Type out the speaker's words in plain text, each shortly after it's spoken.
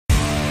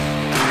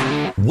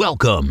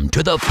Welcome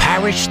to the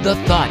Parish the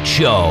Thought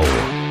Show.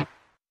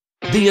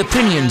 The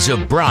opinions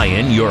of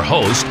Brian, your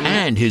host,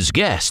 and his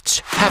guests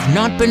have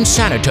not been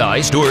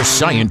sanitized or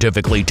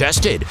scientifically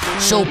tested,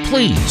 so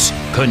please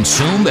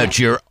consume at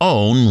your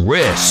own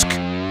risk.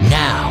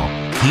 Now,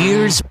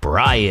 here's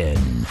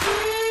Brian.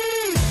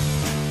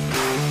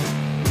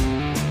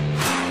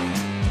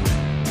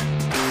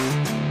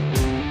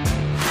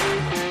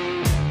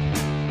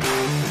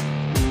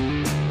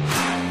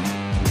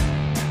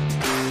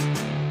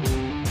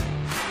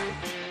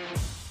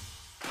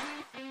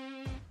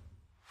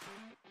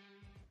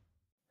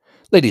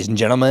 Ladies and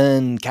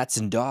gentlemen, cats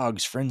and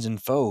dogs, friends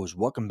and foes,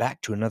 welcome back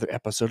to another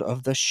episode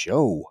of the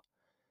show.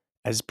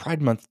 As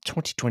Pride Month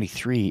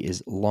 2023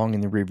 is long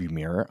in the rearview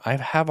mirror, I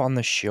have on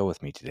the show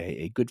with me today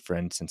a good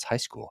friend since high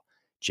school,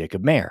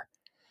 Jacob Mayer.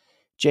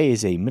 Jay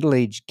is a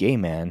middle-aged gay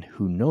man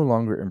who no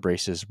longer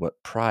embraces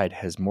what Pride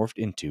has morphed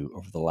into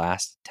over the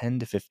last 10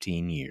 to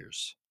 15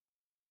 years.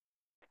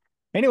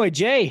 Anyway,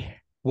 Jay,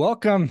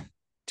 welcome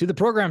to the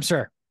program,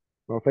 sir.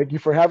 Well, thank you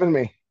for having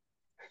me.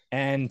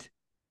 And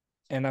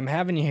I'm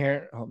having you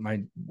here. Oh,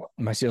 my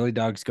silly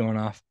dog's going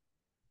off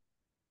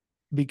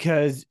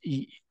because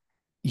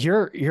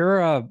you're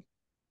a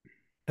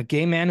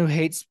gay man who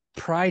hates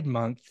Pride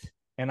Month,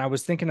 and I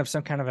was thinking of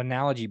some kind of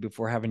analogy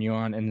before having you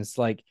on, and it's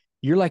like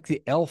you're like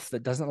the elf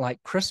that doesn't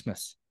like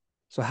Christmas.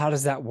 So how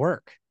does that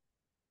work?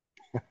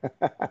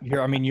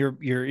 You're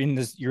in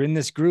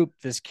this group,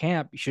 this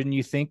camp.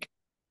 Shouldn't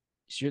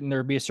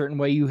there be a certain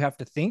way you have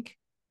to think?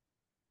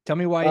 Tell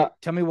me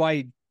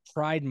why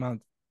Pride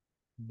Month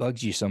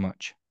bugs you so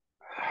much.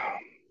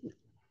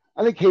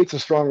 I think hate's a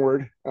strong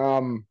word.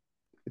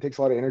 It takes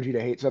a lot of energy to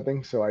hate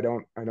something, so I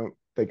don't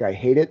think I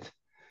hate it.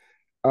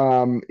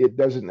 It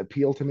doesn't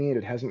appeal to me, and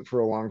it hasn't for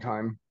a long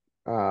time.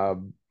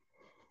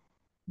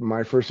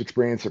 My first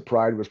experience at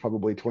Pride was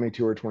probably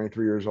 22 or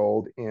 23 years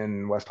old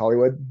in West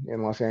Hollywood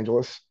in Los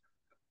Angeles.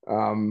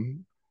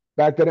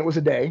 Back then it was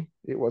a day.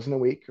 It wasn't a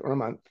week or a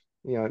month.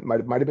 You know, it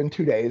might have been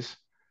 2 days,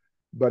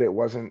 but it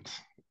wasn't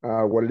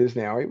what it is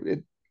now.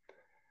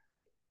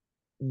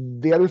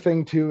 The other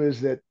thing too is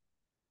that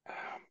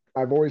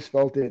I've always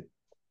felt it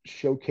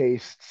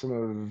showcased some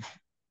of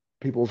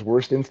people's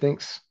worst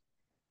instincts,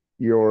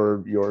 your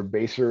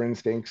baser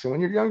instincts. And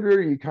when you're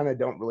younger, you kind of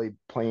don't really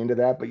play into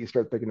that, but you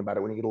start thinking about it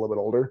when you get a little bit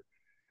older.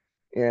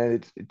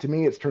 And to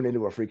me, it's turned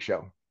into a freak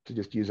show, to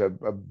just use a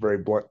very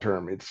blunt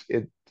term.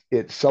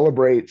 It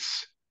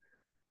celebrates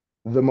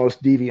the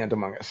most deviant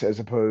among us as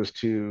opposed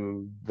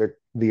to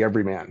the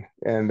everyman.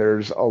 And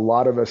there's a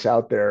lot of us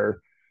out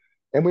there,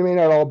 and we may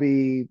not all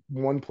be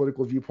one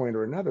political viewpoint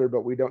or another,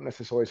 but we don't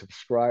necessarily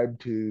subscribe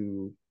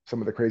to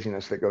some of the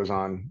craziness that goes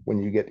on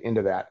when you get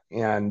into that.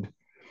 And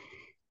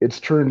it's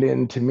turned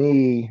into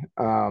me,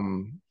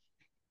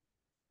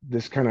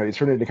 it's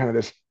turned into kind of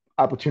this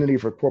opportunity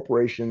for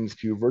corporations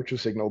to virtue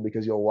signal,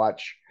 because you'll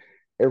watch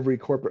every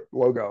corporate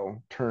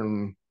logo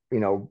turn,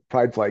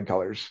 pride flag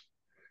colors.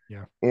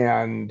 Yeah.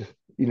 And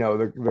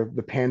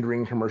the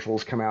pandering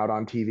commercials come out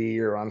on TV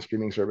or on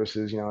streaming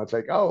services. It's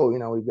like, oh,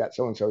 we've got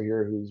so and so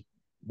here who's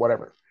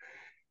whatever.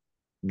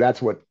 That's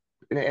what,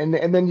 and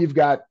then you've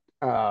got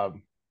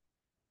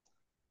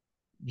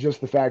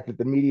just the fact that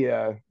the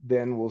media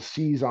then will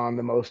seize on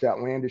the most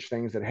outlandish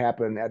things that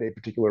happen at a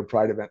particular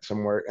Pride event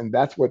somewhere, and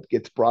that's what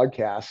gets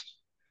broadcast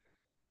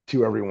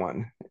to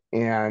everyone,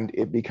 and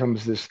it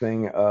becomes this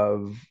thing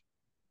of,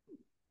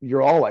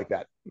 you're all like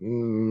that.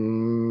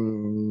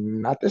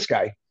 Not this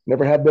guy.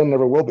 Never have been,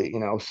 never will be.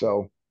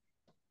 So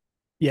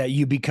yeah,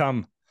 you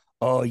become,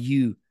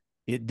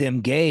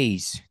 them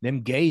gays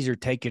are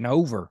taking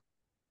over.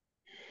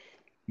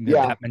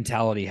 Yeah. That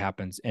mentality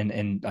happens,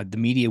 and the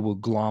media will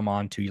glom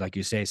onto, like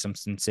you say, some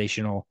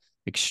sensational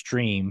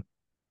extreme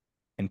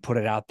and put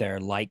it out there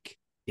like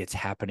it's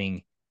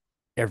happening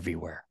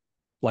everywhere.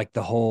 Like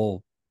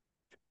the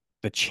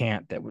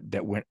chant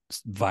that went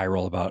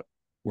viral about,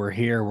 we're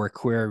here, we're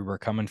queer, we're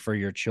coming for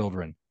your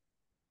children.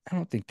 I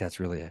don't think that's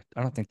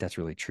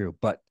really true,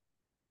 but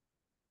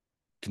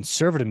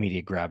conservative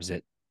media grabs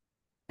it,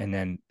 and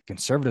then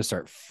conservatives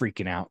start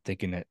freaking out,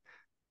 thinking that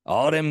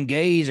all them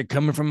gays are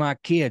coming from my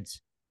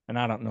kids. And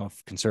I don't know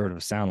if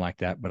conservatives sound like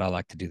that, but I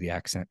like to do the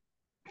accent.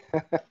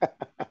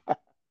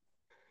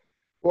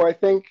 Well, I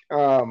think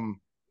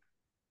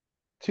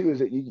too is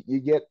that you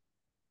get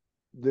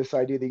this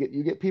idea that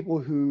you get people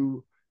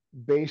who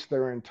base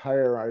their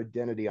entire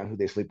identity on who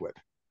they sleep with,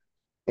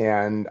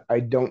 and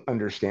I don't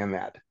understand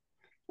that.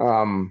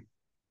 Um,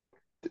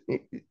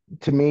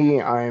 to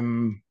me,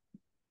 I'm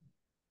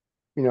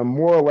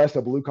more or less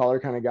a blue collar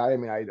kind of guy. I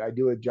mean, I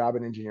do a job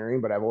in engineering,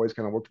 but I've always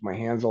kind of worked with my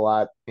hands a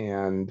lot,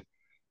 and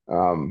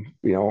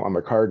I'm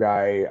a car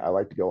guy. I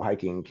like to go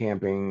hiking,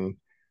 camping.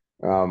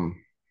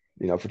 Um,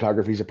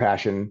 photography is a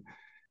passion,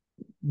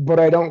 but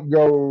I don't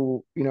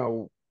go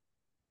in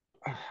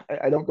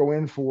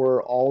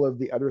for all of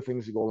the other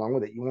things that go along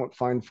with it. You won't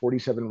find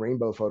 47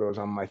 rainbow photos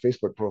on my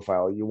Facebook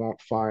profile. You won't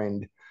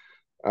find,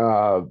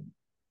 uh,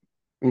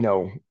 you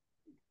know,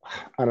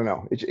 I don't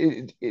know.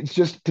 It's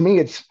just, to me,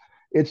 it's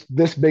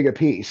this big a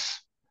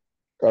piece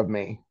of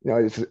me. You know,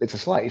 it's a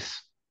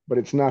slice, but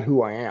it's not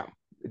who I am.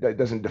 It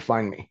doesn't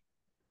define me.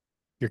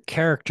 Your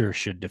character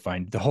should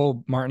define the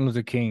whole Martin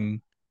Luther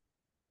King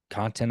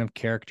content of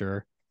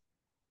character.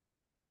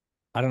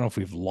 I don't know if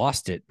we've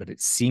lost it, but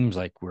it seems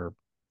like we're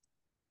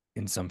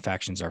in some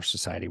factions of our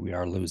society, we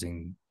are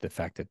losing the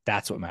fact that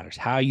that's what matters.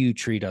 How you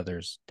treat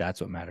others,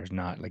 that's what matters.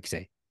 Not like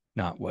say,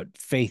 not what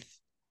faith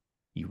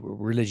you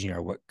religion you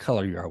are, what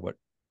color you are, what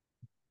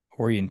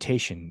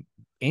orientation,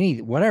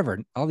 any whatever.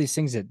 All these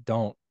things that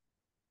don't.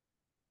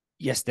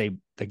 Yes, the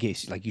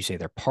gays, like you say,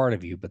 they're part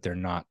of you, but they're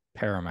not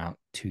paramount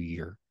to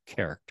your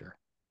character.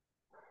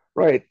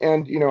 Right.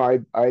 And you know,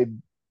 I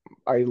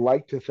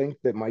like to think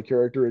that my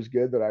character is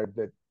good,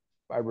 that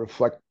I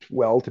reflect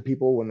well to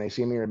people when they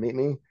see me or meet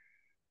me.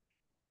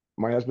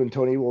 My husband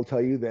Tony will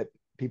tell you that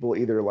people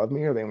either love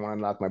me or they want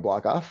to knock my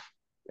block off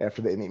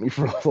after they meet me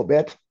for a little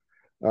bit.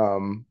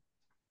 Um,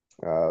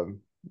 uh,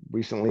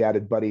 Recently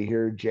added buddy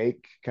here,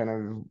 Jake. Kind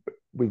of,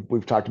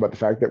 we've talked about the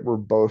fact that we're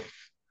both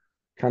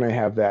kind of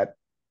have that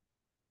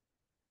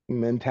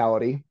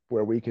mentality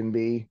where we can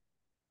be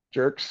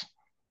jerks,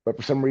 but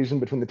for some reason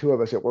between the two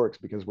of us it works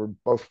because we're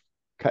both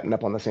cutting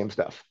up on the same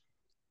stuff.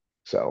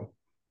 So,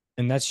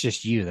 And that's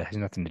just you. That has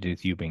nothing to do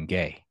with you being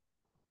gay.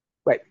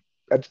 right,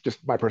 that's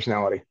just my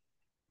personality.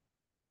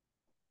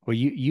 Well,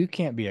 you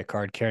can't be a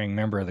card carrying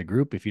member of the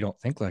group if you don't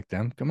think like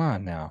them. Come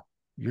on now.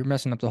 You're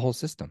messing up the whole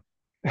system.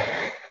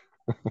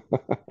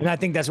 And I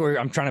think that's where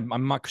I'm sort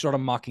of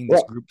mocking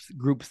this Well,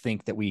 group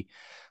think that we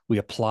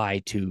apply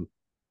to,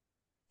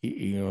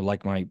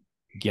 like my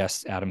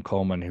guest Adam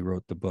Coleman, who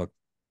wrote the book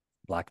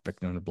Black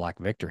Victim to Black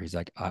Victor. He's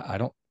like, I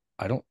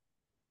don't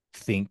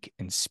think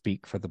and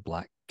speak for the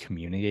Black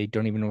community. I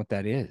don't even know what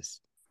that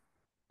is.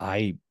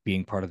 I,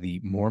 being part of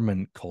the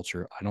Mormon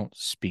culture, I don't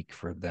speak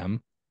for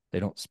them. They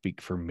don't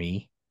speak for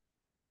me.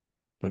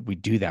 But we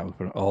do that. We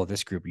put, oh,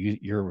 this group,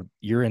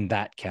 you're in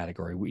that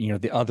category.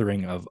 The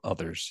othering of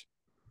others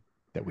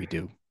that we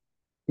do.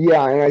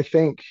 yeah, and I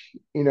think,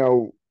 you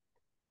know,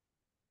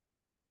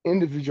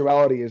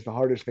 individuality is the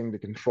hardest thing to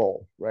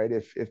control, right?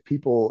 If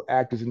people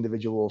act as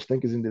individuals,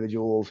 think as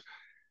individuals,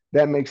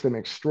 that makes them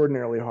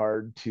extraordinarily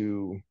hard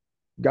to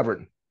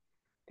govern.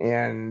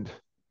 And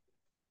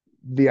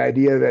the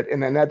idea that,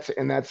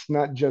 and that's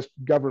not just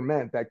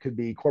government, that could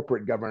be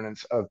corporate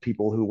governance of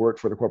people who work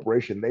for the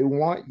corporation. They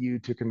want you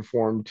to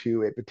conform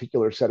to a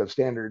particular set of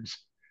standards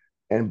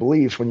and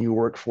beliefs when you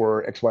work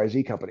for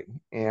XYZ company.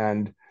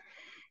 And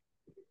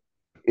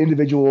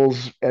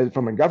individuals,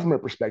 from a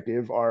government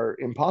perspective, are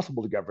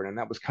impossible to govern, and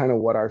that was kind of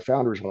what our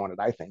founders wanted.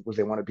 I think was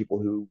they wanted people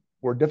who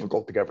were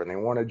difficult to govern. They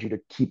wanted you to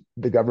keep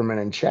the government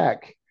in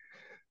check,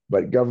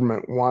 but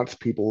government wants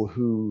people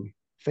who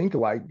think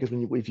alike, because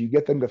if you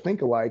get them to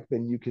think alike,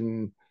 then you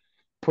can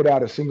put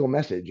out a single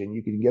message and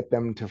you can get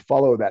them to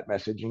follow that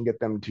message and get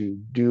them to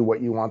do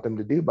what you want them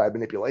to do by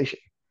manipulation.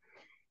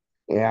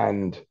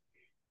 And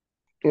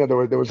you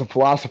know, there was a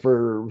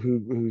philosopher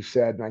who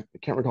said, and I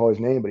can't recall his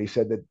name, but he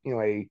said that, you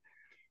know,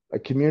 a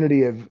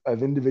community of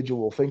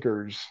individual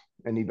thinkers,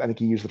 and I think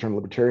he used the term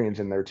libertarians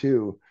in there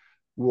too,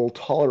 will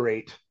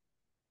tolerate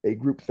a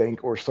groupthink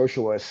or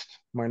socialist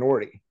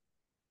minority.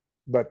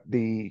 But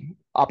the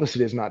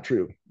opposite is not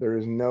true. There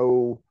is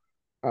no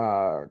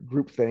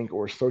groupthink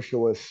or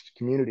socialist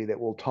community that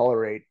will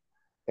tolerate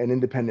an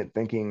independent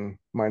thinking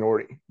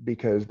minority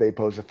because they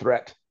pose a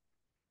threat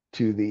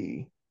to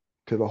the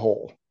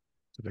whole.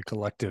 To the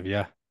collective,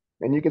 yeah.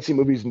 And you can see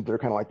movies that are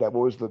kind of like that.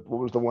 What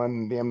was the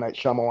one, the M Night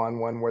Shyamalan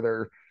one,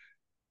 where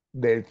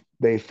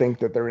they think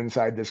that they're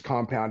inside this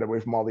compound away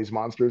from all these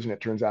monsters, and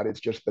it turns out it's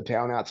just the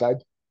town outside.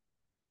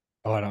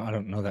 Oh, I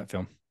don't know that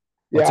film.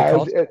 What's it Yeah,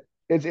 called?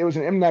 it was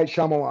an M Night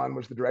Shyamalan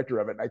was the director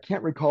of it. I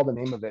can't recall the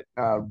name of it.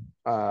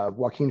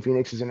 Joaquin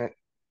Phoenix is in it,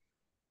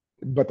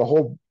 but the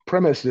whole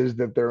premise is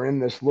that they're in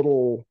this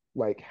little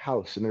like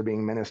house and they're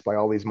being menaced by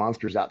all these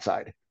monsters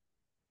outside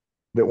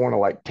that want to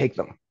like take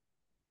them.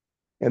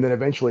 And then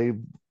eventually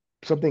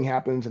something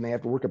happens and they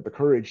have to work up the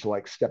courage to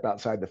like step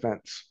outside the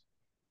fence.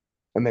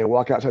 And they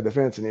walk outside the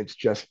fence and it's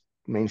just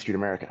Main Street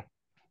America.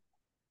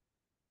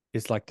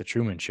 It's like the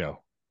Truman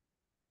Show.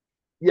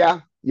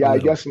 Yeah, A yeah, I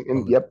little, guess, a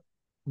and little. yep,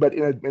 but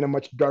in a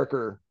much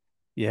darker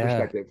Yeah.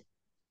 perspective.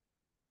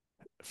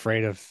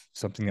 Afraid of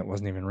something that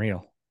wasn't even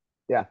real.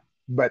 Yeah,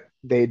 but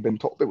they'd been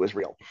told it was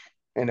real,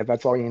 and if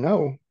that's all you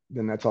know,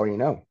 then that's all you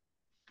know.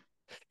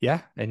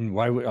 Yeah. And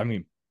why would, I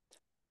mean,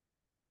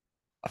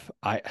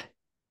 I,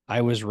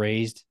 I was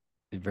raised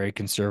a very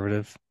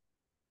conservative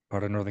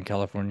part of Northern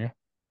California,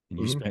 and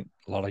you Mhm. spent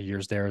a lot of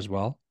years there as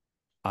well.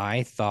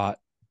 I thought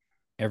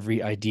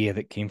every idea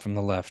that came from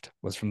the left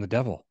was from the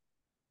devil.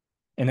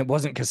 And it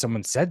wasn't because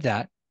someone said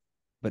that,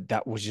 but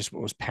that was just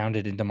what was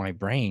pounded into my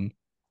brain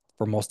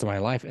for most of my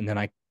life. And then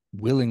I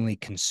willingly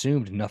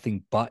consumed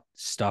nothing but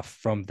stuff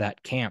from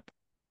that camp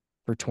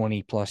for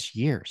 20 plus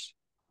years.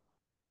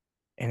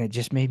 And it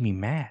just made me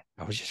mad.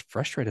 I was just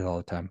frustrated all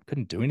the time.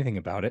 Couldn't do anything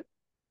about it.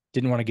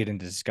 Didn't want to get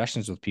into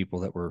discussions with people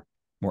that were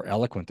more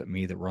eloquent than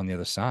me that were on the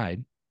other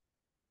side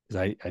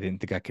because I didn't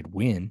think I could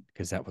win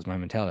because that was my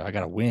mentality. I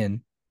got to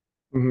win.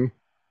 Mhm.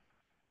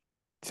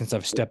 since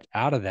I've stepped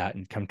out of that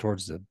and come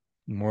towards the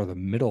more of the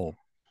middle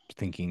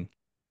thinking,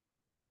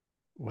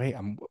 wait,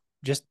 I'm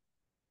just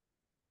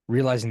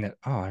realizing that,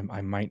 oh,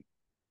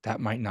 that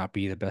might not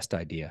be the best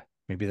idea.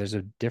 Maybe there's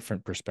a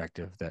different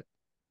perspective that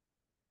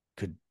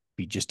could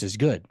be just as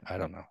good. I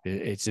don't know.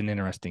 It's an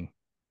interesting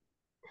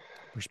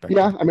perspective.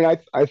 Yeah, I mean,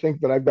 I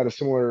think that I've got a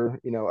similar,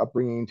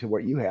 upbringing to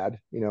what you had.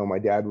 My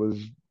dad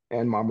was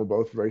and mom were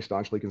both very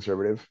staunchly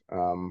conservative.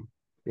 You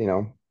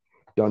know,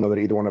 don't know that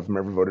either one of them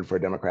ever voted for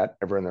a Democrat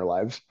ever in their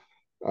lives.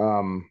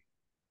 Um,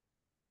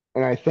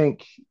 and I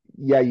think,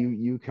 yeah,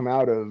 you come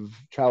out of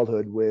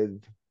childhood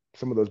with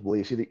some of those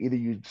beliefs. Either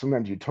you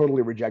sometimes you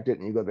totally reject it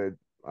and you go the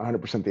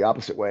 100% the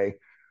opposite way,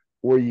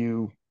 or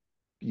you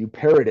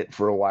parrot it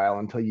for a while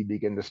until you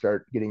begin to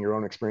start getting your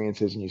own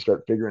experiences and you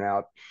start figuring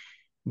out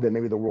that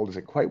maybe the world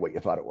isn't quite what you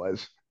thought it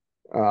was.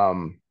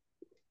 Um,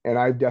 and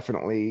I've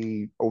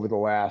definitely over the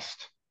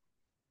last,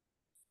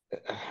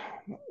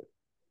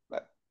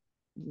 let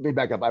me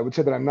back up. I would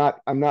say that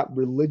I'm not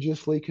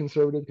religiously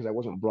conservative because I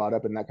wasn't brought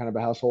up in that kind of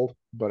a household,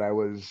 but I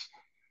was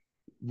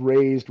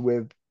raised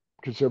with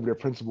conservative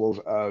principles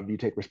of you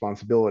take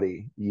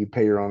responsibility, you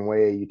pay your own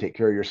way, you take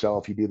care of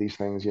yourself, you do these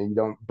things, you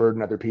don't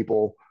burden other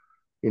people,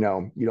 you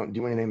don't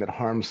do anything that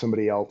harms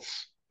somebody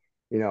else,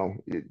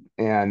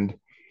 and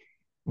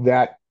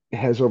that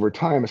has over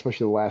time,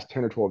 especially the last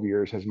 10 or 12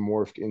 years, has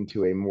morphed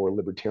into a more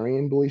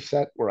libertarian belief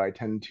set where I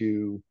tend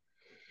to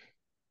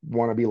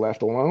want to be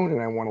left alone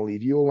and I want to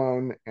leave you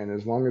alone. And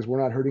as long as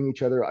we're not hurting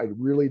each other, I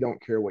really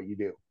don't care what you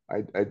do.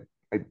 I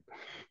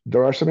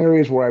there are some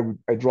areas where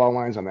I draw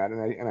lines on that,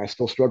 and I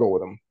still struggle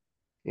with them.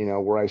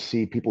 Where I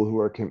see people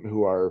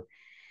who are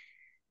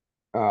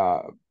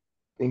uh,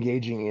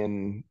 engaging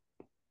in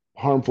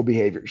harmful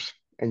behaviors,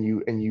 and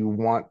you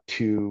want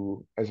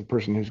to, as a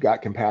person who's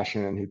got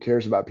compassion and who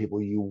cares about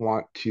people, you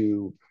want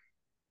to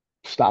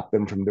stop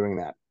them from doing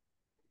that.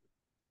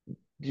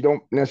 You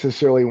don't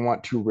necessarily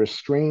want to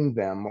restrain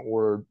them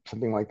or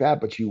something like that,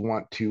 but you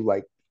want to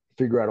like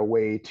figure out a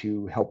way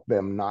to help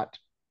them not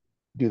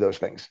do those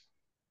things,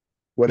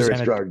 whether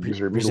it's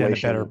drugs or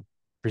mutilation.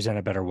 Present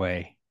a better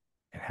way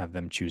and have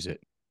them choose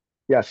it.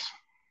 Yes.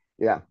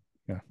 Yeah.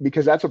 Yeah.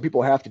 Because that's what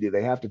people have to do.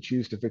 They have to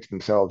choose to fix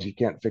themselves. You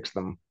can't fix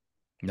them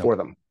for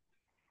them.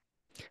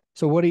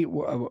 So what do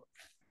you,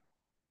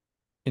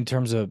 in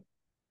terms of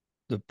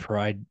the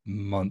Pride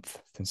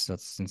Month,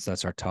 since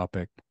that's our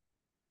topic,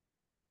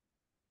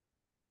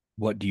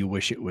 what do you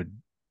wish it would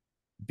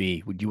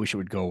be? Would you wish it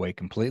would go away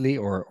completely,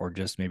 or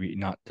just maybe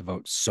not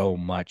devote so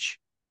much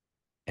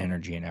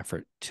energy and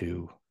effort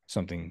to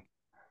something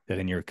that,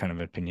 in your kind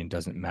of opinion,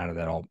 doesn't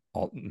matter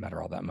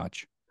all that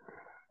much?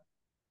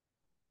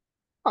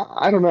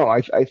 I don't know.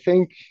 I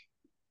think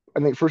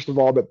first of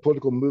all that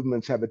political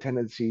movements have a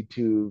tendency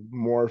to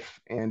morph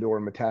and or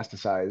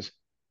metastasize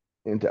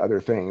into other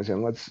things.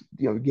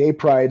 And gay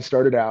pride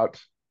started out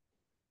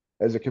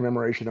as a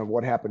commemoration of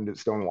what happened at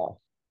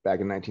Stonewall back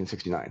in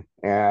 1969.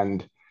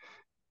 And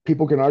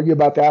people can argue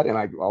about that. And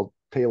I'll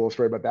tell you a little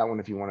story about that one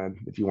if you want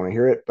to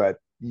hear it. But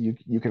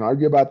you can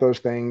argue about those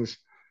things.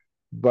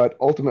 But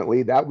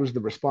ultimately, that was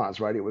the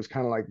response, right? It was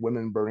kind of like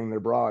women burning their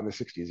bra in the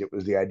 60s. It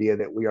was the idea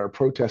that we are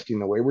protesting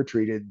the way we're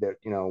treated, that,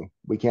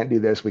 we can't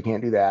do this, we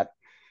can't do that.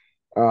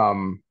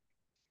 Um,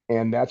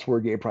 and that's where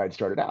gay pride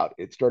started out.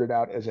 It started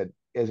out as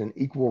an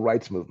equal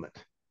rights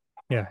movement.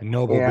 Yeah,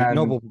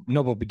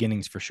 noble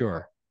beginnings for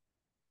sure.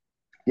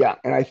 Yeah,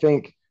 and I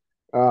think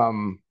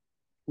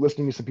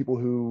listening to some people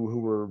who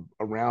were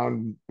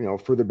around,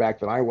 further back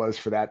than I was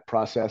for that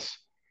process,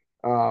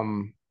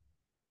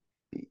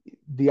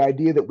 the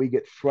idea that we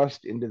get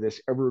thrust into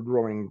this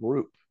ever-growing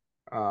group,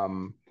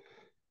 there's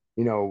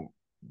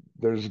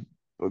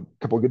a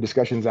couple of good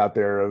discussions out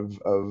there of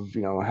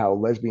how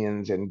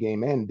lesbians and gay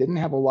men didn't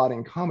have a lot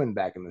in common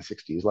back in the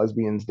 60s.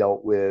 Lesbians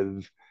dealt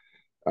with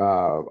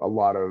a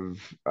lot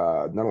of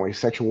not only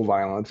sexual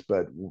violence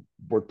but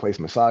workplace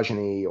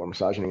misogyny or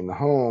misogyny in the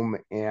home,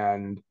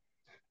 and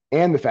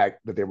the fact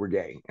that they were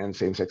gay and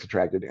same-sex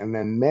attracted. And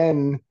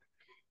then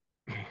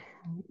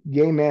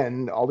gay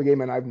men, all the gay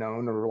men I've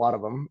known, or a lot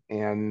of them,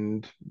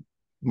 and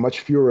much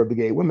fewer of the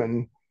gay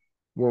women,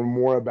 were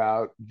more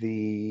about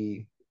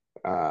the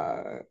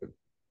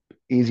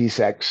easy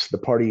sex, the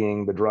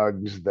partying, the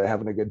drugs, the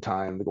having a good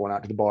time, the going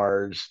out to the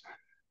bars,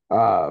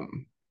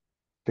 um,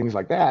 things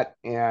like that.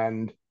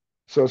 And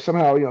so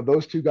somehow,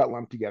 those two got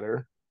lumped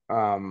together.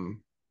 And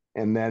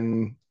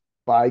then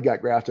bi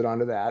got grafted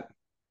onto that.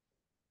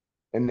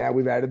 And now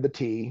we've added the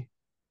T,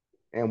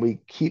 and we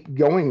keep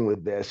going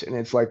with this. And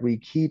it's like we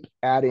keep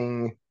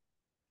adding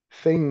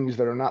things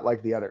that are not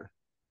like the other.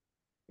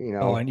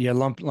 Oh, and yeah,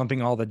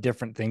 lumping all the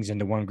different things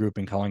into one group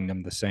and calling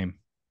them the same.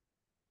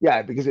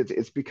 Yeah, because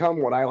it's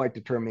become what I like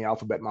to term the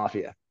alphabet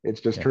mafia.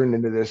 It's just turned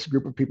into this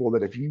group of people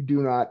that if you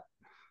do not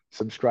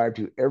subscribe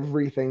to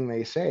everything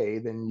they say,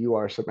 then you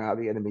are somehow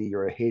the enemy.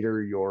 You're a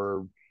hater.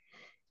 You're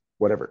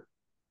whatever.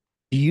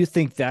 Do you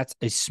think that's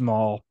a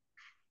small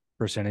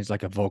percentage,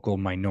 like a vocal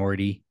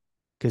minority?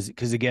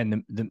 Because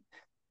again,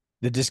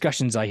 the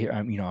discussions I hear,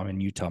 I'm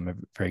in Utah, I'm a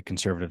very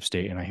conservative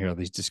state, and I hear all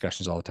these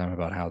discussions all the time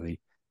about how the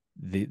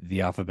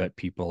the alphabet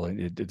people,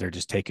 and they're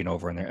just taking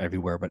over and they're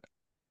everywhere. But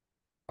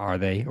are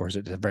they, or is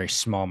it a very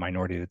small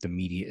minority that the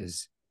media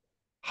is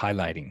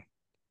highlighting?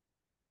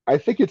 I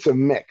think it's a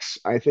mix.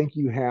 I think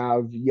you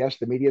have, yes,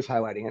 the media is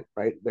highlighting it,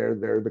 right?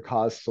 They're the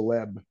cause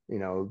celeb,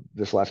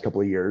 this last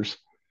couple of years.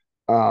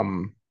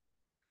 Um,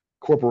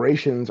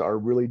 Corporations are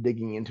really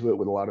digging into it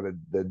with a lot of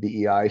the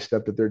DEI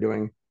stuff that they're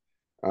doing.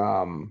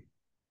 Um,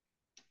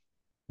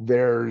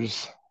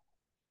 there's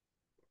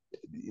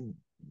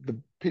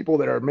the people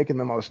that are making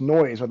the most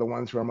noise are the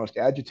ones who are most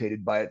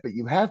agitated by it, but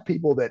you have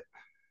people that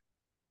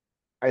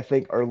I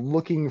think are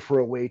looking for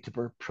a way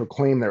to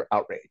proclaim their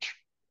outrage.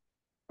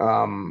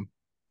 Um,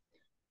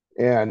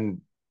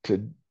 and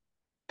to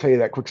tell you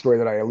that quick story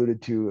that I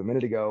alluded to a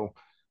minute ago,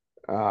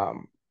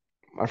 um,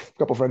 a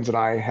couple friends and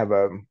I have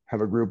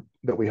a group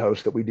that we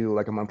host that we do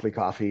like a monthly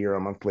coffee or a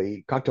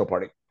monthly cocktail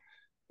party,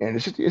 and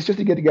it's just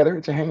a get together.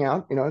 It's a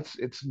hangout.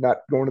 It's not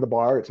going to the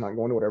bar. It's not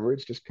going to whatever.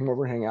 It's just come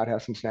over, hang out,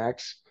 have some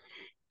snacks,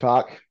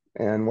 talk,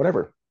 and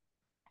whatever.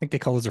 I think they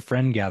call this a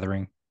friend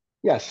gathering.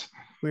 Yes,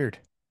 Weird.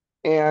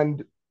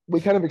 and we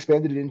kind of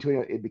expanded it into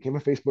it became a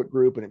Facebook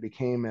group, and it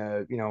became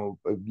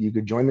you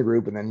could join the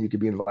group, and then you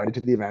could be invited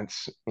to the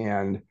events.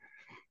 And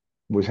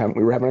we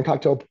were having a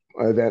cocktail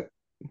event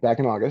back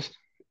in August,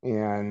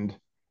 and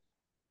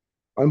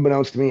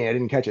unbeknownst to me, I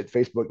didn't catch it.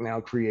 Facebook now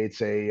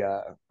creates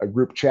a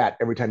group chat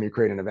every time you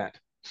create an event.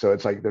 So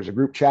it's like there's a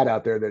group chat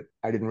out there that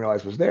I didn't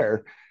realize was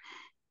there.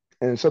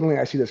 And suddenly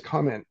I see this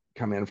comment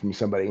come in from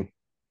somebody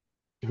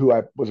who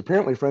I was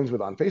apparently friends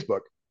with on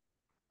Facebook,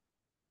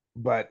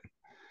 but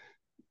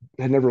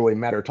had never really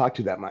met or talked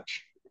to that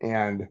much.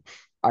 And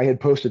I had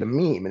posted a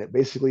meme, and it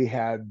basically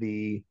had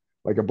the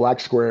like a black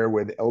square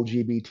with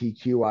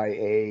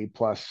LGBTQIA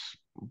plus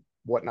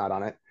whatnot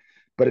on it,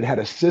 but it had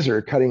a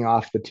scissor cutting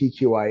off the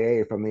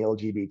TQIA from the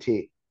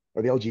LGBT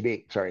or the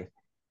LGB, sorry.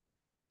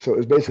 So it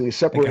was basically I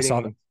think I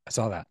saw that. separating. I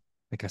saw that.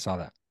 I think I saw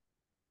that.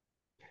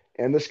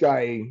 And this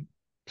guy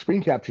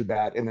screen captured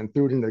that and then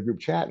threw it into the group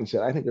chat and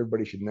said, I think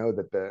everybody should know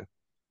that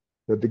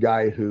the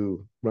guy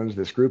who runs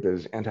this group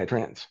is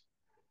anti-trans,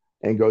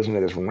 and goes into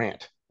this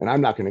rant. And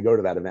I'm not going to go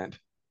to that event.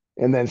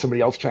 And then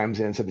somebody else chimes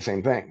in and said the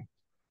same thing.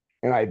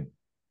 And I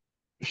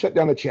shut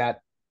down the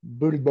chat,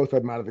 booted both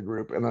of them out of the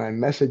group. And then I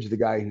messaged the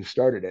guy who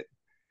started it.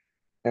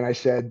 And I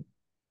said,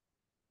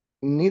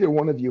 neither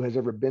one of you has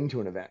ever been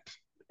to an event,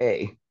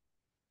 A.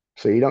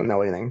 So you don't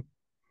know anything.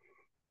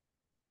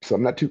 So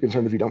I'm not too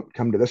concerned if you don't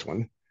come to this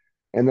one.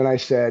 And then I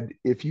said,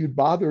 if you'd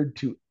bothered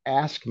to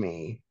ask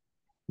me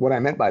what I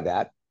meant by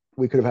that,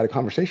 we could have had a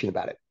conversation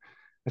about it.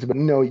 I said, but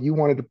no, you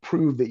wanted to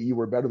prove that you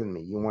were better than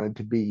me. You wanted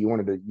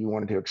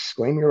to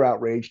exclaim your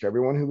outrage to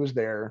everyone who was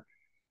there.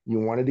 You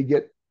wanted to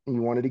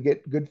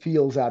get good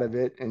feels out of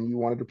it, and you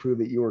wanted to prove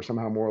that you were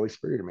somehow morally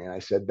superior to me. And I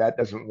said, that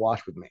doesn't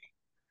wash with me.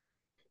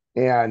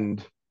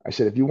 And I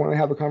said, if you want to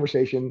have a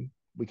conversation,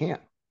 we can.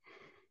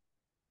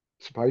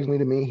 Surprisingly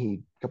to me,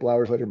 he a couple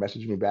hours later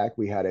messaged me back.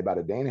 We had about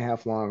a day and a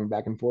half long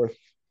back and forth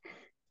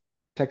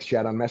text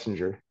chat on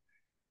Messenger,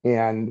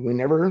 and we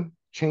never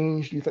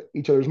changed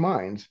each other's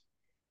minds,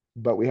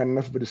 but we had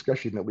enough of a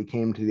discussion that we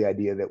came to the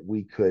idea that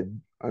we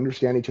could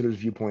understand each other's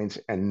viewpoints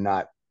and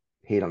not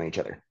hate on each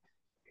other.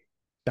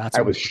 That's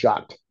I what was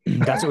shocked.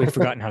 that's what we've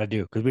forgotten how to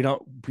do, because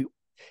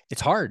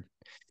it's hard.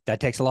 That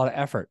takes a lot of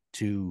effort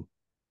to.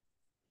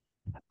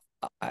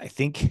 I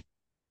think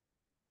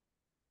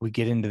we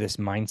get into this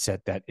mindset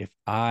that if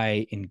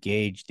I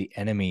engage the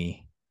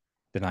enemy,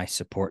 then I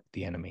support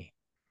the enemy.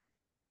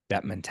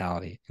 That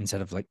mentality,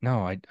 instead of like, no,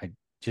 I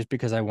just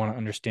because I want to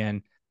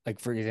understand. Like,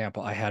 for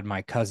example, I had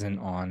my cousin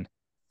on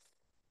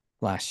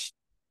last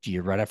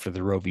year, right after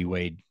the Roe v.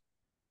 Wade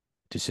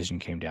decision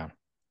came down,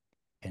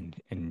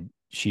 and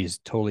she is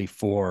totally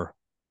for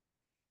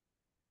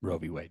Roe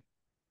v. Wade,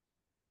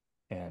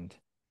 and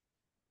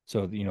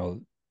so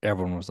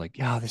everyone was like,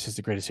 "Yeah, this is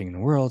the greatest thing in the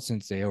world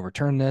since they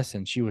overturned this,"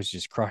 and she was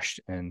just crushed.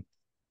 And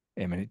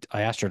I mean,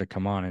 I asked her to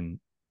come on, and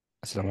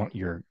I said, "I want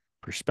your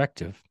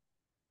perspective,"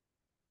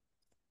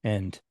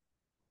 and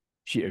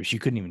she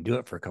couldn't even do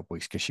it for a couple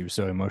weeks because she was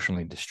so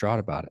emotionally distraught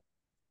about it.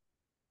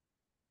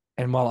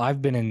 And while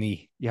I've been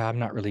in I'm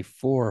not really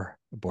for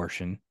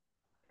abortion,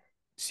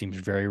 seems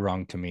very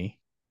wrong to me.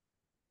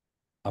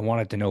 I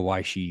wanted to know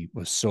why she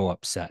was so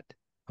upset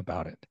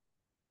about it.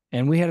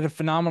 And we had a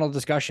phenomenal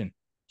discussion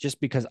just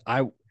because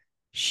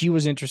she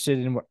was interested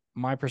in what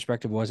my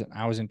perspective was, and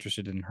I was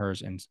interested in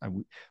hers. And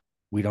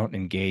we don't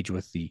engage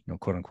with the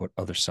quote unquote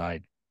other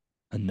side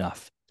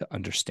enough to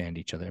understand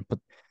each other. But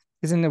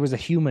then there was a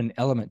human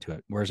element to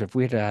it. Whereas if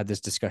we had this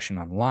discussion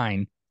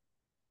online,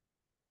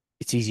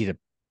 it's easy to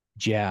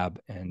jab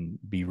and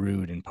be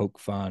rude and poke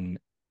fun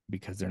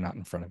because they're not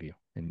in front of you,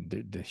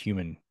 and the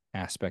human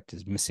aspect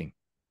is missing.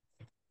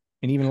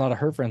 And even a lot of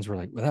her friends were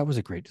like, well, that was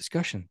a great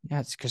discussion. Yeah,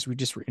 it's because we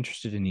just were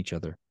interested in each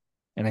other.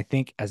 And I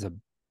think as a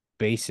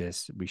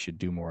basis, we should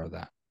do more of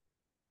that.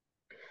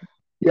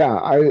 Yeah,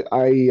 I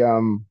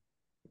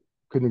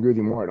couldn't agree with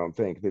you more. I don't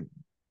think that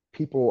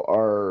people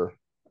are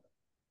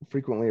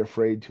frequently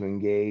afraid to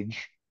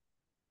engage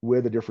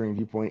with a differing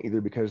viewpoint, either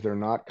because they're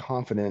not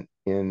confident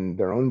in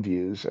their own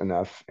views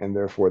enough, and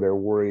therefore they're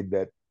worried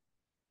that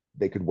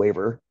they could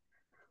waver,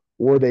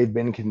 or they've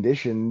been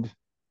conditioned,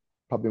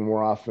 probably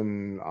more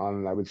often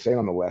on, I would say,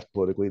 on the left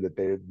politically,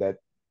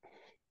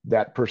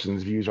 that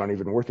person's views aren't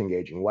even worth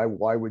engaging.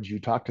 Why would you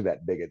talk to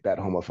that bigot, that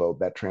homophobe,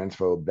 that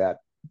transphobe, that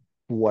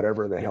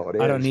whatever the Yeah. hell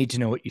it I don't is? need to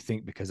know what you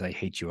think because I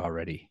hate you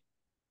already.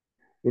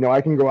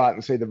 I can go out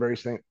and say the very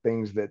same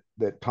things that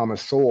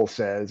Thomas Sowell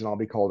says, and I'll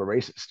be called a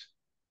racist.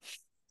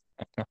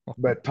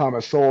 But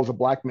Thomas Sowell is a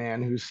black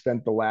man who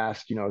spent the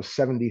last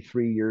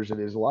 73 years of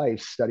his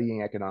life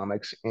studying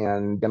economics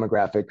and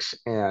demographics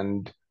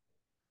and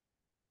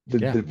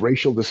Yeah. the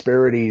racial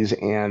disparities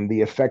and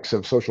the effects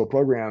of social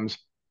programs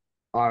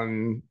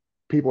on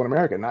people in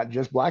America, not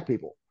just black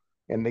people.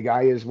 And the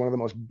guy is one of the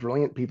most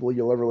brilliant people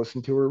you'll ever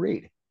listen to or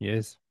read.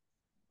 Yes.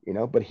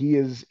 But he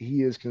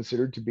is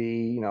considered to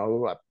be,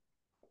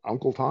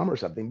 Uncle Tom or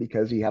something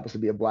because he happens to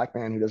be a black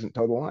man who doesn't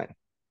toe the line.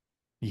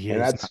 He And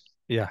is not. that's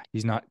Yeah.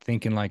 He's not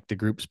thinking like the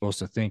group's supposed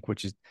to think,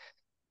 which is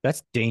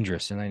that's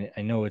dangerous. And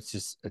I know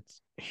it's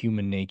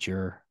human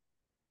nature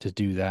to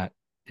do that.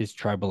 It's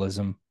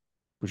tribalism,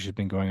 which has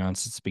been going on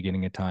since the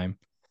beginning of time.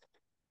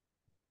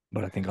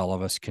 But I think all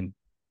of us can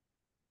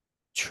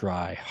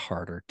try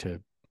harder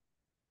to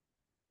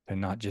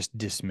not just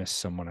dismiss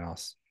someone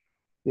else.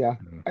 yeah.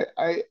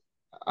 Mm.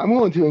 I'm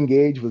willing to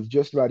engage with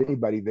just about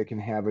anybody that can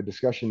have a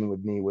discussion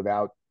with me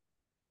without,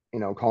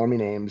 calling me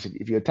names.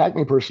 If you attack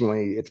me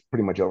personally, it's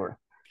pretty much over.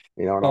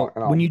 And I'll, Well,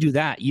 and when I'll you do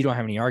that, you don't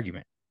have any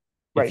argument.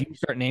 If right. you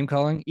start name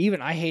calling,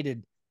 even I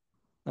hated,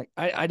 like,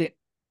 I didn't,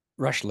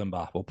 Rush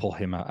Limbaugh, we'll pull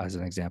him out as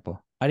an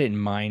example. I didn't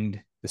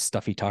mind the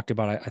stuff he talked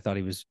about. I thought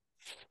he was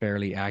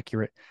fairly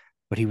accurate,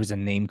 but he was a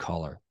name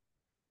caller.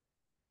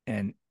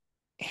 And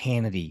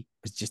Hannity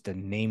was just a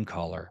name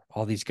caller.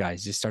 All these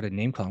guys just started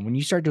name calling. When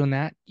you start doing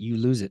that, you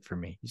lose it for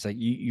me. It's like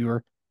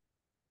you're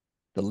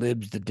the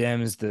libs, the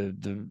Dems,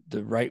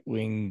 the right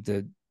wing,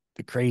 the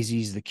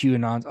crazies, the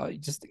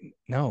QAnons. Just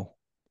no,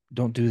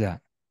 don't do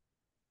that.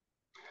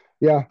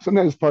 Yeah,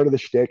 sometimes part of the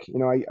shtick.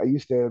 I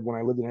used to, when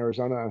I lived in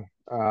Arizona,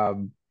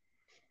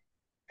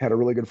 had a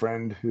really good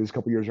friend who's a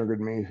couple years younger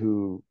than me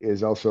who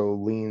is also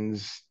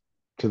leans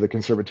to the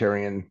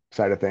conservatarian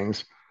side of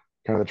things,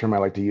 kind of the term I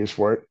like to use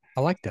for it.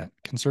 I like that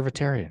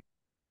conservatarian.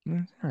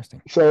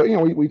 Interesting. So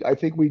we I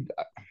think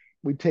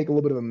we take a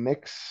little bit of a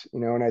mix,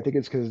 and I think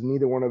it's because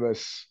neither one of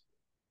us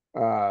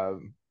uh,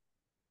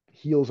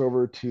 heals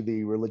over to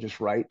the religious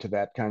right, to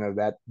that kind of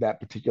that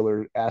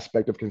particular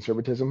aspect of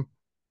conservatism,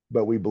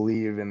 but we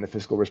believe in the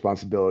fiscal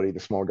responsibility, the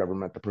small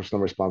government, the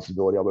personal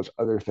responsibility, all those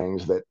other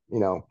things that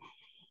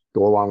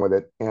go along with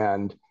it.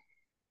 And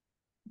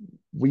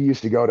we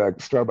used to go to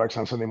Starbucks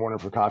on Sunday morning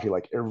for coffee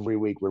like every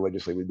week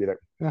religiously. We'd be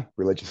there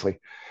religiously.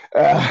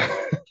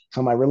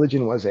 So my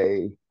religion was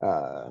a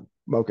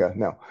mocha.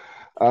 No,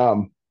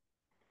 um,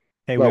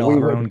 Hey, we but all we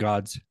have our would. own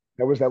gods.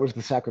 That was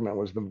the sacrament.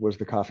 Was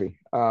the coffee.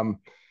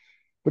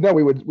 But no,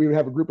 we would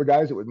have a group of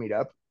guys that would meet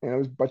up, and it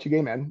was a bunch of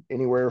gay men,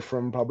 anywhere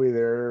from probably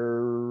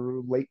their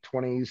late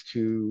 20s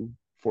to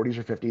 40s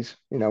or 50s.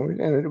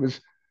 And it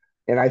was,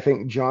 and I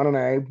think John and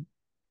I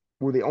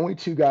were the only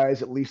two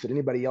guys, at least that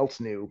anybody else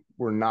knew,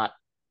 were not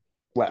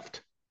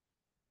left.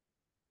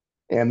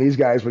 And these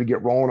guys would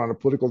get rolling on a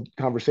political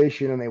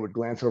conversation and they would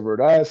glance over at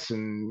us,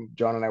 and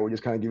John and I would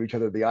just kind of give each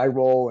other the eye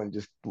roll and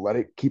just let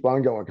it keep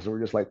on going, because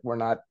we're just like, we're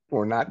not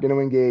going to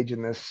engage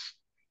in this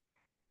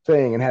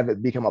thing and have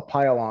it become a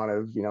pile on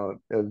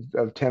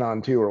of 10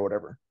 on 2 or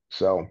whatever.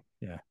 So,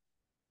 Yeah.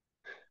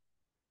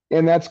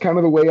 and that's kind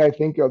of the way I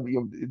think of,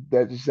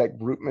 that's that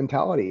group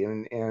mentality,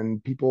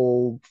 and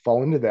people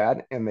fall into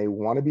that and they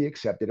want to be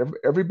accepted.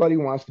 Everybody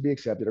wants to be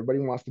accepted, everybody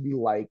wants to be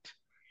liked.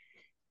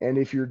 And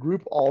if your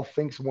group all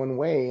thinks one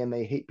way and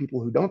they hate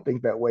people who don't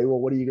think that way, well,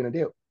 what are you going to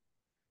do?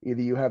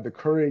 Either you have the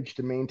courage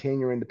to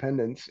maintain your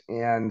independence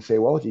and say,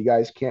 well, if you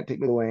guys can't take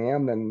me the way I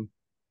am, then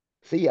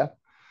see ya.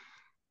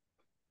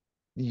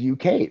 You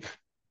cave,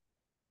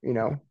 you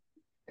know.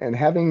 And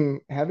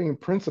having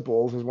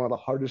principles is one of the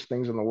hardest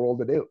things in the world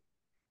to do.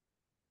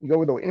 You go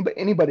with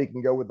anybody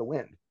can go with the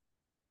wind,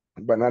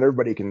 but not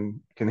everybody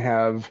can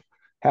have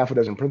half a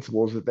dozen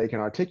principles that they can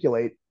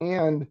articulate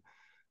and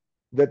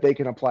that they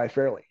can apply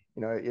fairly.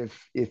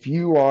 If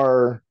you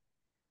are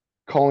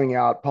calling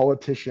out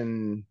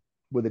politician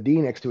with a D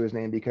next to his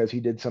name because he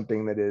did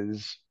something that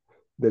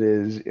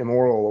is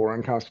immoral or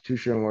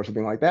unconstitutional or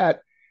something like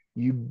that,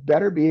 you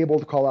better be able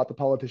to call out the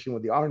politician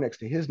with the R next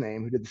to his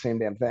name who did the same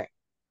damn thing,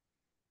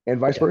 and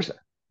vice Yeah. versa.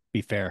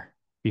 Be fair.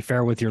 Be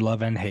fair with your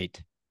love and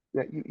hate.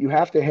 You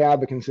have to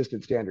have a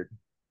consistent standard.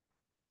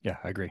 Yeah,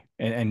 I agree.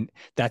 And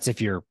that's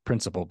if you're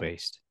principle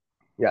based.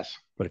 Yes.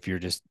 But if you're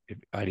just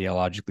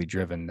ideologically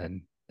driven,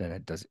 then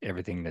it does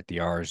everything that the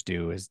R's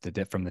do is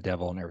from the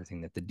devil, and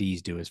everything that the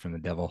D's do is from the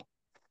devil.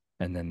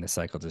 And then the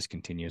cycle just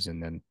continues,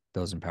 and then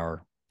those in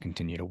power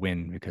continue to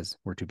win because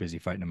we're too busy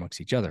fighting amongst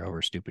each other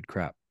over stupid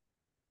crap.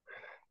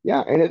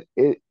 Yeah, and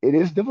it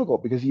is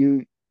difficult because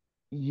you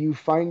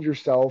find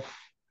yourself,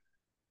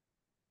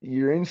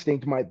 your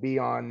instinct might be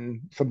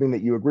on something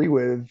that you agree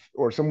with,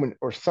 or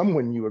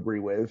someone you agree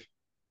with,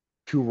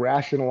 to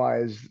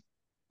rationalize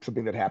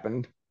something that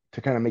happened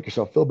to kind of make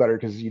yourself feel better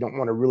because you don't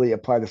want to really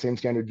apply the same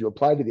standard you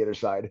applied to the other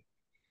side.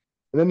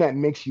 And then that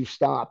makes you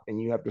stop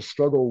and you have to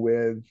struggle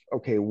with,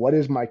 okay, what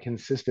is my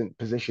consistent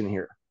position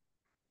here?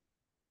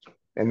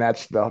 And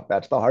that's the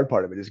hard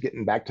part of it, is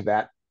getting back to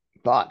that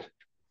thought.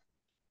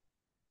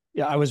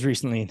 Yeah, I was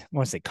recently, I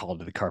want to say called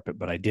to the carpet,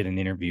 but I did an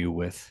interview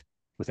with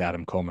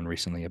Adam Coleman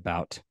recently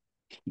about,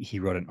 he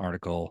wrote an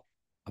article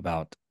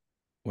about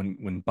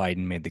when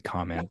Biden made the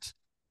comment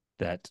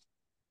that,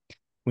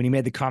 when he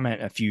made the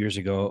comment a few years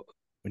ago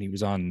when he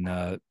was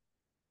on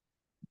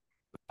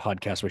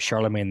podcast with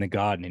Charlemagne the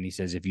God, and he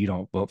says, if you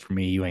don't vote for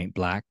me, you ain't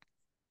black.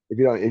 If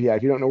you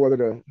don't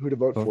know who to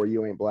vote for,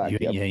 you ain't black.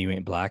 Yeah, you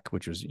ain't black,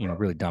 which was,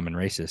 really dumb and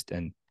racist.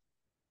 And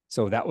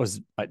so that was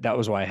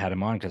why I had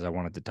him on, because I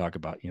wanted to talk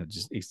about,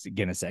 just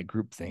again, it's that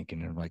group think,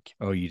 and they're like,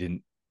 oh, you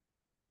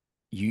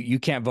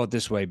can't vote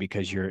this way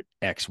because you're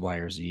X, Y,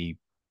 or Z,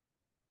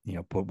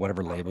 put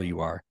whatever label you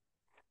are.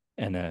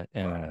 And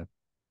a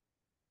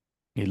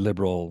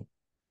liberal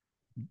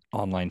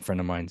online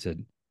friend of mine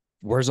said,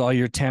 where's all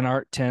your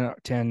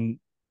 10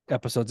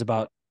 episodes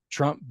about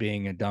Trump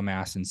being a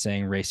dumbass and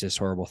saying racist,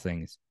 horrible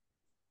things?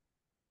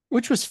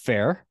 Which was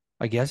fair,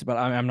 I guess, but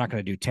I'm not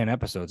going to do 10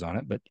 episodes on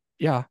it. But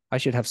yeah, I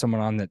should have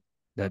someone on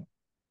that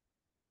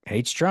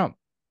hates Trump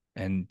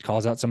and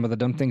calls out some of the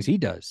dumb things he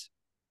does.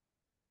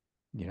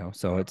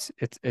 So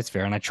it's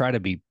fair. And I try to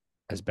be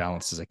as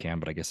balanced as I can,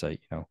 but I guess it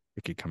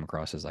could come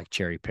across as like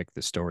cherry pick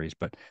the stories.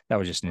 But that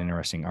was just an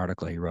interesting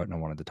article he wrote, and I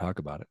wanted to talk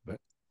about it.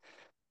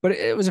 But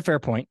it was a fair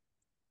point.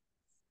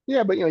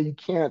 Yeah, but you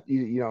can't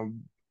you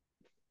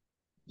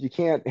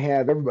can't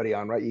have everybody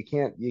on, right? You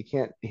can't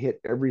hit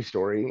every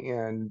story.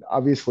 And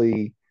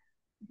obviously,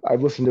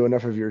 I've listened to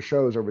enough of your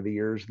shows over the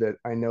years that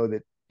I know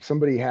that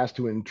somebody has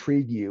to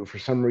intrigue you for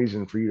some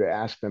reason for you to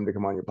ask them to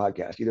come on your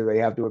podcast. Either they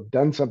have to have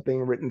done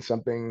something, written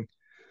something,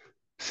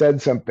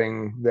 said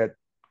something that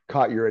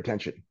caught your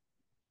attention,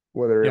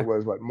 whether Yeah. it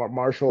was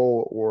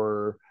Marshall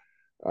or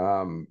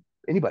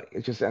anybody.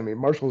 It's just, I mean,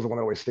 Marshall's the one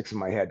that always sticks in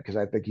my head because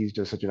I think he's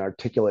just such an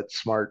articulate,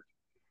 smart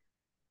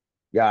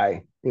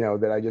guy,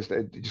 that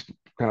it just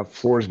kind of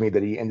floors me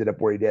that he ended up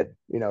where he did.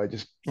 It's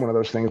just one of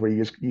those things where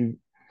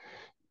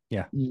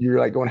Yeah. you're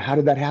like going, how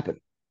did that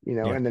happen?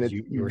 Yeah. And then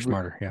You were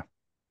smarter. Yeah.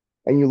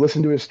 and you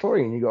listen to his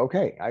story and you go,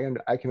 okay,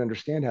 I can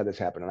understand how this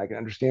happened, and I can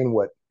understand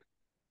what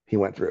he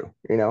went through,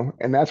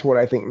 and that's what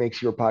I think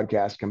makes your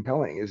podcast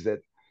compelling, is that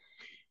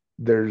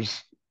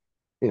there's,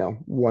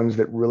 ones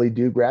that really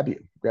do grab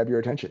your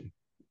attention,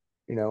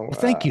 Well,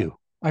 thank you.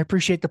 I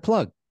appreciate the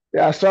plug.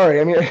 yeah, sorry.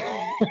 I mean,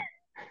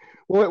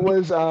 well, it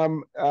was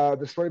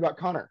the story about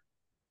Connor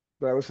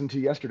that I listened to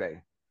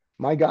yesterday.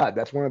 My God,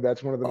 that's one of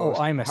the Oh, most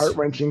Imus.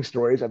 heart-wrenching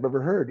stories I've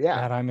ever heard.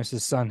 Yeah. That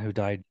Imus's son who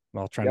died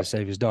while trying to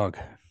save his dog.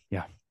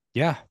 Yeah.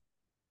 Yeah.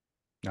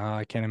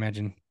 I can't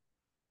imagine.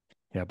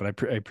 Yeah, but I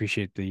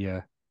appreciate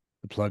the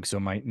plug. So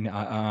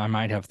I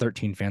might have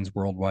 13 fans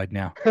worldwide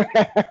now.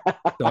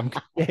 So I'm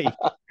hey,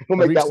 We'll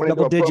make that one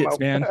double into a digits, promo.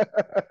 man.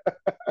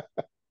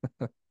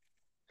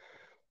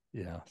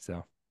 Yeah.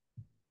 So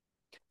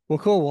well,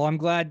 cool. Well, I'm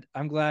glad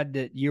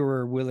that you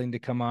were willing to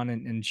come on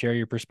and share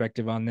your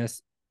perspective on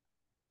this.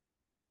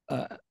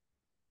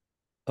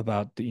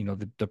 About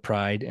the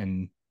pride,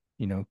 and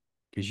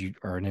because you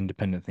are an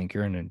independent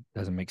thinker and it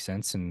doesn't make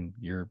sense, and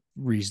your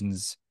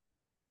reasons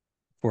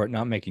for it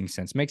not making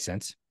sense make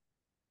sense,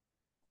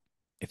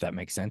 if that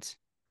makes sense.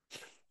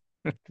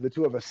 The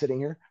two of us sitting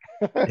here.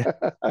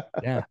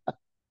 Yeah.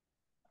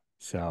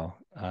 So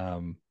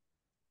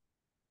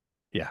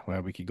yeah,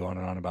 well, we could go on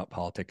and on about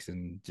politics,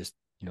 and just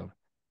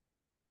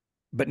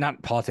but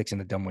not politics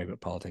in a dumb way, but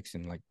politics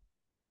in like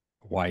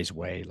a wise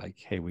way. Like,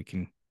 hey, we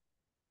can,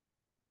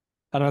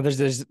 I don't know.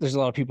 There's a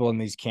lot of people in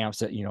these camps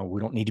that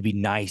we don't need to be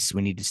nice.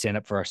 We need to stand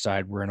up for our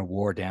side. We're in a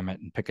war, damn it,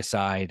 and pick a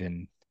side.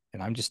 And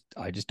I just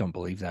don't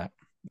believe that.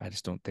 I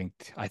just don't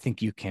think. I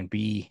think you can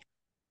be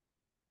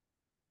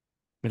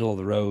middle of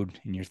the road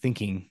in your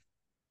thinking,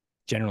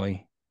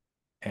 generally,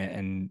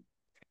 and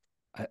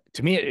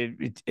to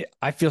me,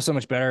 I feel so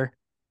much better.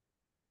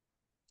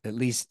 At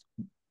least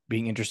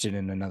being interested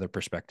in another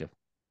perspective.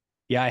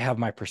 Yeah, I have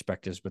my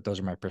perspectives, but those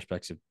are my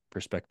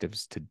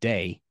perspectives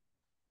today,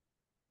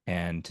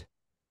 and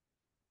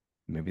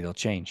maybe they'll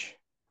change.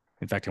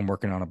 In fact, I'm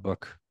working on a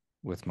book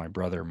with my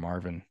brother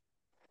Marvin.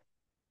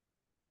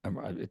 I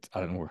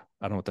don't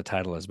know what the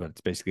title is, but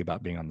it's basically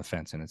about being on the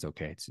fence, and it's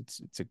okay.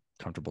 It's a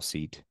comfortable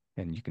seat,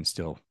 and you can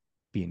still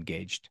be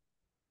engaged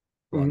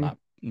while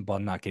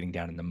not getting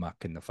down in the muck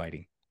and the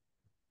fighting.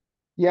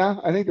 Yeah,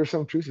 I think there's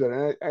some truth to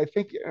that, and I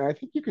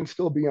think you can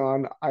still be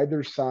on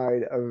either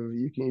side of,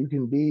 you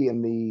can be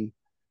in the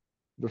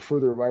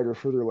further right or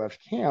further left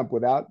camp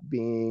without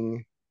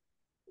being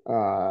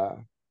uh,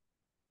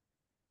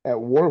 at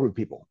war with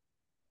people.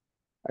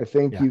 I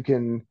think Yeah. you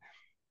can,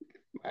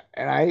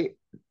 and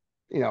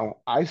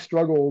I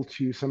struggle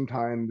to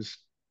sometimes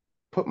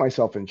put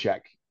myself in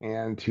check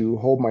and to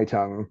hold my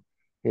tongue.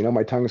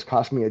 My tongue's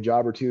cost me a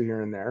job or two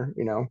here and there.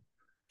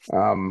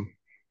 Um,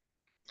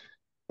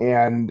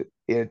 and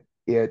it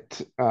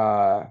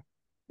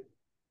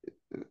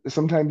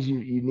sometimes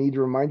you need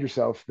to remind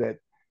yourself that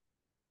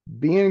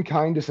being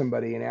kind to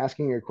somebody and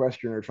asking a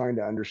question or trying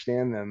to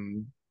understand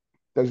them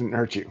doesn't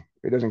hurt you.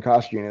 It doesn't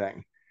cost you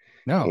anything.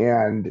 No.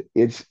 And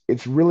it's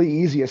really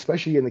easy,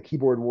 especially in the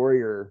keyboard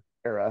warrior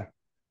era,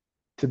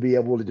 to be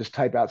able to just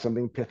type out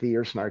something pithy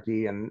or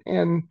snarky.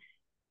 And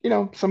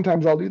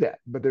sometimes I'll do that.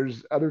 But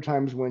there's other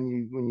times when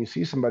you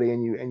see somebody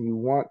and you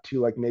want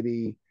to, like,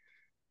 maybe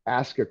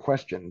ask a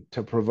question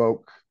to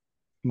provoke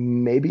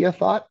maybe a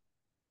thought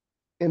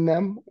in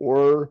them,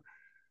 or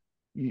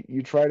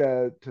you try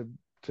to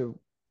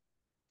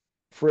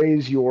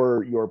phrase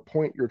your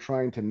point you're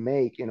trying to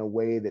make in a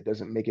way that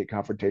doesn't make it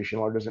confrontational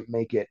or doesn't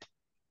make it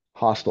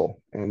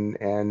hostile,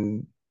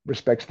 and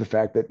respects the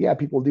fact that, yeah,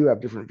 people do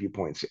have different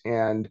viewpoints.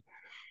 And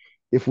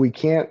if we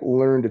can't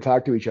learn to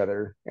talk to each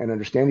other and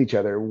understand each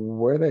other,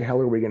 where the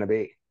hell are we going to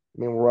be? I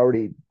mean, we're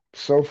already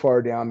so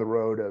far down the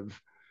road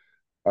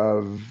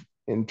of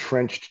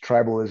entrenched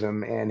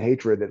tribalism and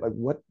hatred that, like,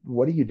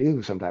 what do you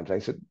do? Sometimes I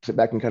sit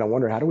back and kind of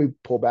wonder, how do we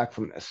pull back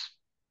from this?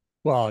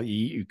 Well,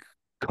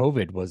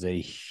 COVID was a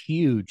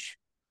huge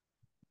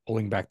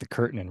pulling back the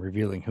curtain and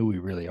revealing who we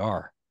really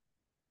are.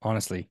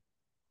 Honestly,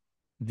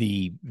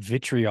 the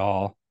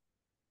vitriol,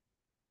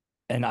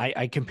 and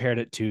I compared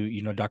it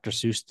to, Dr.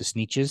 Seuss, the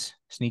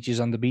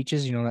Sneetches on the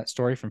beaches, that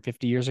story from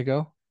 50 years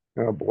ago.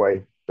 Oh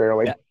boy,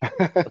 barely. Yeah.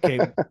 Okay,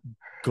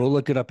 go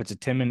look it up. It's a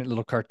 10-minute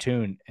little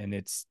cartoon, and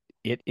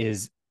it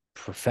is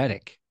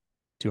prophetic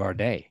to our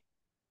day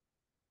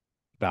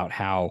about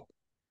how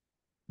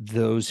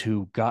those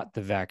who got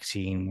the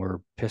vaccine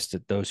were pissed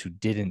at those who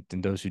didn't,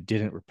 and those who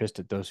didn't were pissed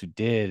at those who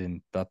did,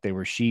 and thought they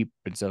were sheep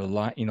instead of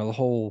the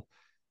whole.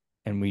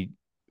 And we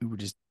were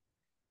just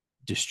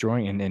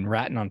destroying and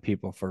ratting on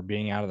people for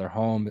being out of their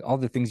home. All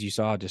the things you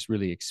saw just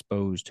really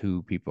exposed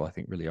who people, I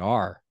think, really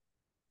are.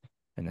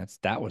 And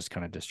that was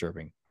kind of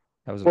disturbing.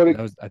 That was,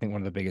 I think,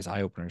 one of the biggest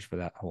eye openers for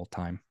that whole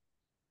time.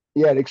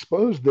 Yeah, it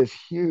exposed this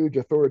huge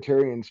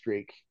authoritarian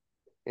streak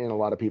in a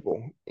lot of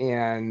people.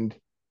 And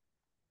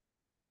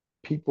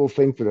people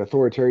think that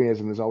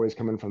authoritarianism is always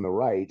coming from the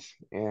right.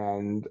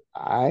 And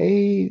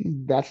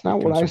that's not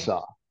what I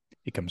saw.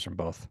 It comes from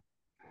both.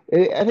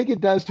 I think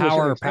it does.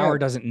 Power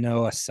doesn't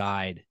know a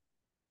side.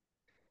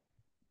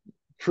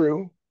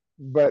 True.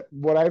 But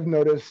what I've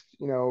noticed,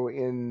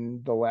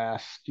 in the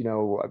last,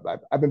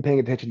 I've been paying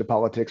attention to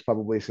politics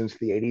probably since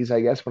the 80s, I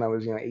guess, when I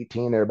was,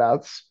 18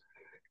 thereabouts.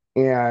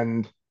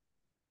 And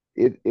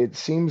it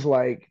seems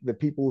like the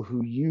people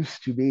who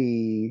used to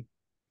be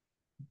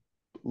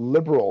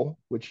liberal,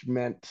 which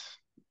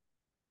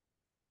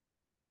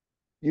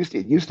used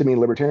to mean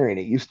libertarian.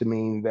 It used to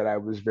mean that I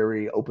was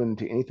very open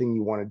to anything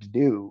you wanted to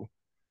do,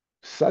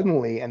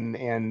 suddenly,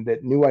 and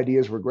that new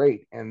ideas were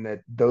great, and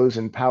that those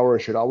in power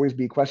should always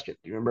be questioned.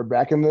 Do you remember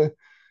back in the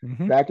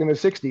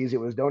 60s, it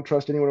was don't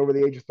trust anyone over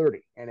the age of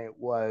 30, and it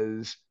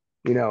was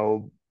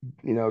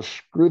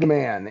screw the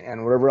man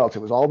and whatever else.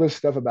 It was all this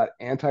stuff about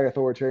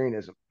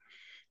anti-authoritarianism,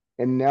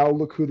 and now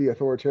look who the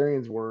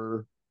authoritarians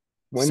were.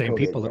 Same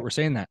people that were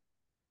saying that.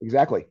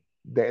 Exactly.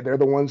 They're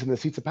the ones in the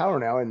seats of power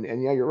now, and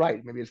yeah, you're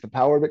right. Maybe it's the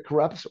power that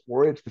corrupts,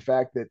 or it's the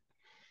fact that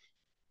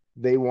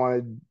they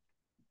wanted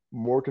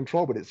more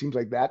control. But it seems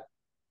like that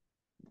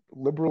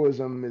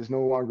liberalism is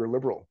no longer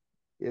liberal.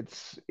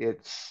 It's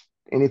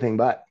anything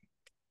but.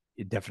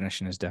 The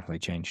definition has definitely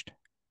changed.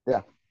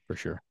 Yeah, for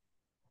sure.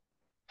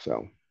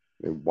 So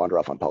we wander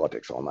off on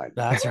politics all night.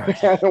 That's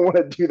right. I don't want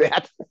to do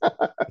that.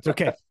 It's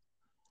okay.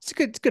 It's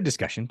a good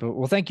discussion. But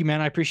well, thank you,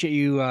 man. I appreciate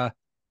you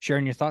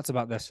sharing your thoughts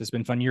about this. It's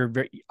been fun.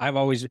 I've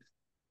always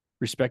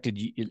respected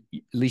you,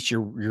 at least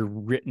your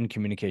written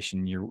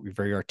communication. You're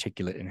very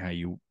articulate in how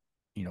you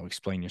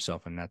explain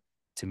yourself, and that,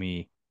 to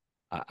me,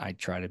 I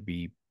try to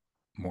be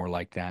more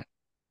like that.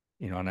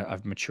 And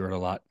I've matured a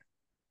lot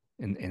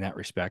in that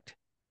respect,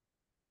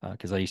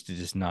 because I used to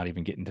just not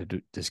even get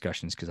into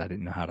discussions because I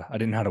didn't know how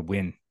to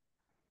win,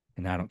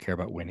 and I don't care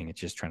about winning.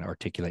 It's just trying to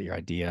articulate your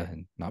idea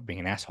and not being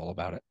an asshole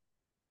about it.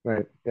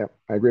 Right. Yeah,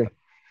 I agree.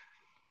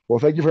 Well,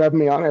 thank you for having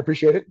me on. I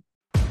appreciate it.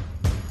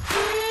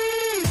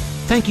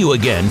 Thank you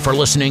again for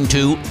listening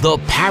to The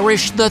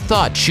Parish the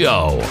Thought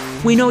Show.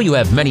 We know you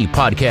have many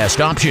podcast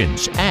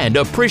options and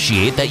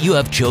appreciate that you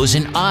have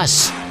chosen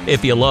us.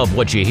 If you love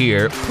what you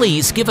hear,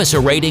 please give us a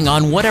rating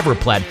on whatever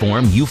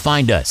platform you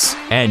find us.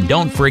 And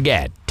don't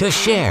forget to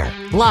share,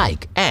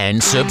 like,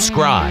 and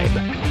subscribe.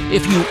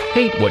 If you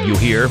hate what you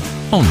hear,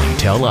 only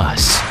tell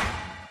us.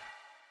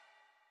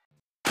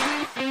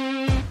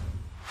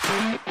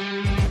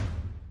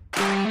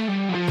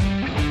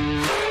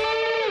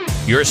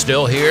 You're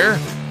still here?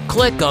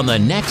 Click on the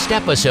next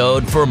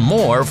episode for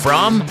more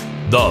from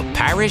The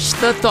Parish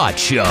the Thought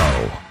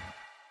Show.